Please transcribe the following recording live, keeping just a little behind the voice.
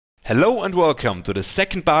Hello and welcome to the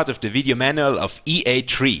second part of the video manual of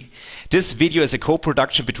EATree. This video is a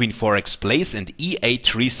co-production between ForexPlace and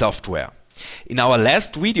EATree software. In our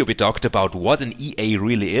last video we talked about what an EA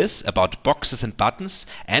really is, about boxes and buttons,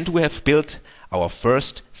 and we have built our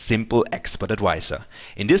first simple expert advisor.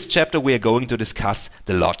 In this chapter we are going to discuss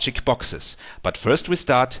the logic boxes, but first we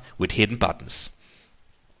start with hidden buttons.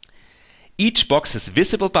 Each box has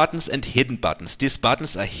visible buttons and hidden buttons. These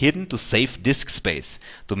buttons are hidden to save disk space.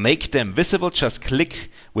 To make them visible, just click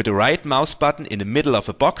with the right mouse button in the middle of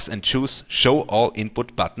a box and choose Show All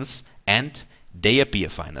Input Buttons, and they appear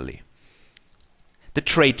finally. The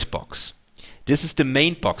trade box. This is the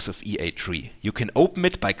main box of EATree. You can open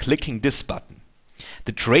it by clicking this button.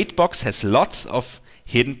 The trade box has lots of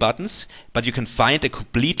hidden buttons, but you can find a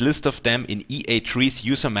complete list of them in EATree's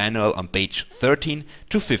user manual on page 13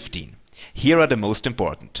 to 15. Here are the most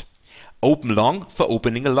important. Open long for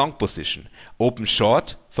opening a long position. Open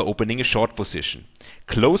short for opening a short position.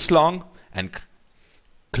 Close long and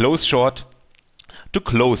close short to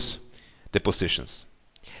close the positions.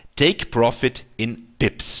 Take profit in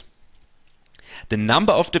pips. The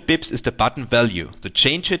number of the pips is the button value. To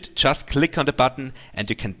change it, just click on the button and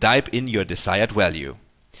you can type in your desired value.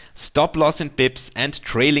 Stop loss in pips and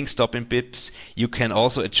trailing stop in pips, you can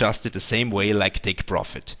also adjust it the same way like take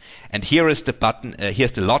profit. And here is the button,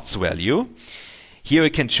 here's the lots value. Here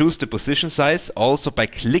you can choose the position size also by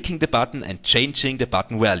clicking the button and changing the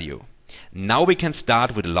button value. Now we can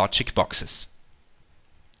start with the logic boxes.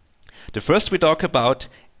 The first we talk about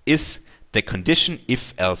is the condition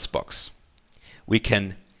if else box. We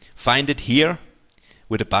can find it here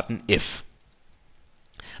with the button if.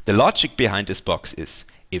 The logic behind this box is: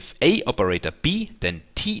 if A operator B, then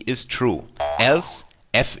T is true, else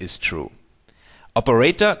F is true.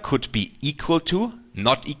 Operator could be equal to,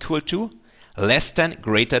 not equal to, less than,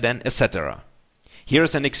 greater than, etc. Here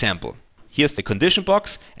is an example. Here's the condition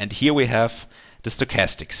box, and here we have the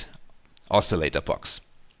stochastics oscillator box.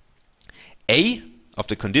 A of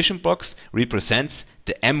the condition box represents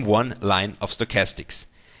the M1 line of stochastics.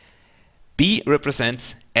 B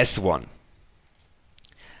represents S1.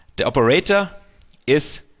 The operator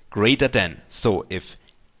is greater than. So if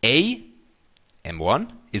A,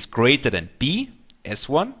 M1, is greater than B,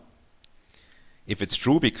 S1, if it's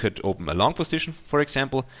true, we could open a long position, for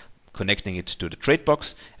example, connecting it to the trade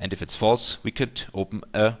box, and if it's false, we could open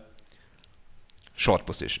a short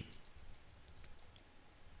position.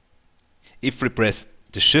 If we press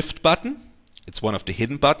the Shift button, it's one of the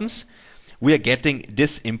hidden buttons, we are getting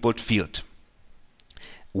this input field.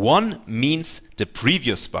 1 means the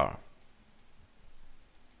previous bar.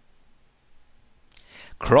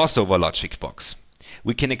 Crossover logic box.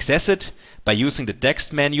 We can access it by using the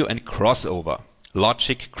text menu and crossover.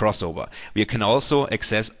 Logic crossover. We can also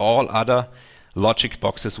access all other logic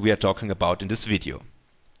boxes we are talking about in this video.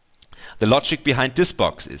 The logic behind this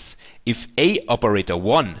box is: if A operator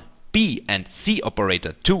 1, B and C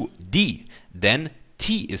operator 2, D, then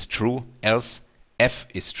T is true, else F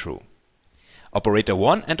is true. Operator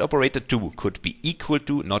 1 and operator 2 could be equal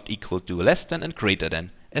to, not equal to, less than and greater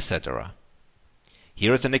than, etc.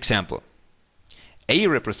 Here is an example. A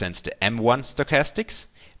represents the M1 stochastics,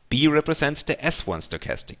 B represents the S1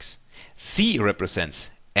 stochastics, C represents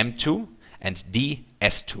M2 and D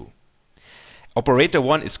S2. Operator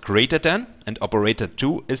 1 is greater than and operator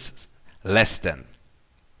 2 is less than.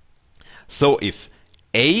 So if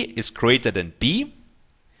A is greater than B,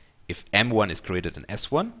 if M1 is greater than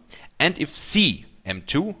S1, and if C,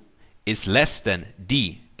 M2, is less than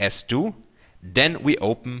D, S2, then we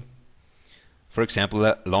open, for example,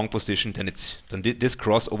 a long position, then this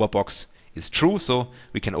crossover box is true, so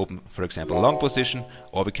we can open, for example, a long position,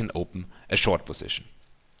 or we can open a short position.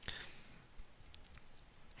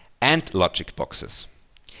 And logic boxes.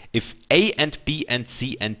 If A and B and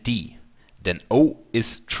C and D, then O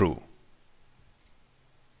is true.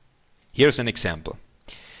 Here's an example.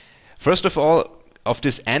 First of all, of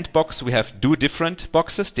this AND box we have two different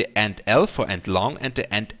boxes, the AND L for AND long and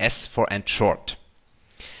the AND S for AND short.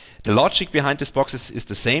 The logic behind these boxes is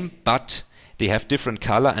the same, but they have different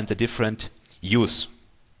color and a different use,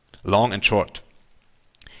 long and short.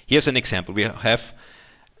 Here's an example. We have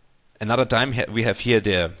another time we have here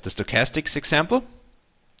the stochastics example,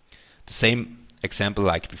 the same example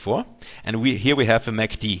like before, and here we have a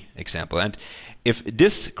MACD example. And if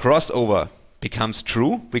this crossover becomes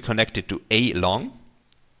true, we connect it to A long,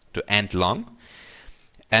 to AND long,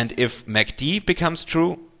 and if MACD becomes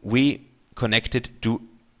true, we connect it to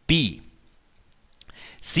B.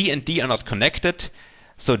 C and D are not connected,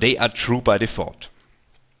 so they are true by default.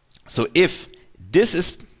 So if this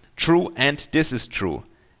is true and this is true,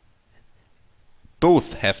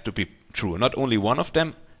 both have to be true, not only one of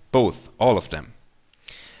them, both, all of them.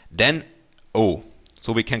 Then O.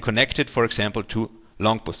 So we can connect it, for example, to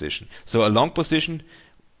long position. So a long position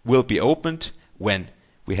will be opened when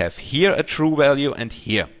we have here a true value and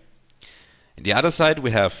here. On the other side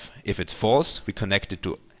we have, if it's false, we connect it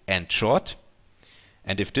to end short.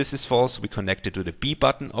 And if this is false, we connect it to the B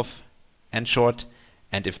button of end short.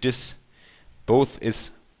 And if this both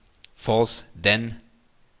is false, then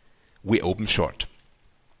we open short.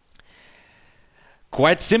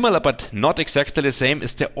 Quite similar but not exactly the same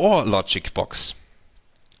is the OR logic box.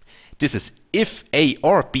 This is if A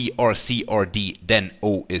or B or C or D, then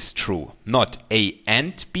O is true. Not A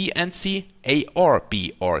and B and C, A or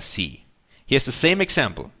B or C. Here's the same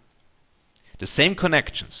example. The same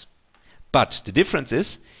connections. But the difference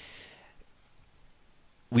is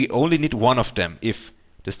we only need one of them. If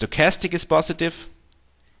the stochastic is positive,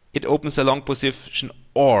 it opens a long position,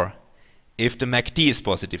 or if the MACD is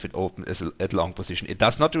positive, it opens a long position. It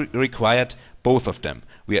does not require both of them.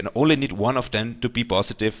 We only need one of them to be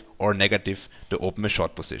positive or negative to open a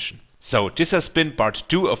short position. So this has been part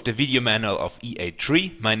 2 of the video manual of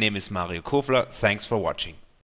EATree. My name is Mario Kofler. Thanks for watching.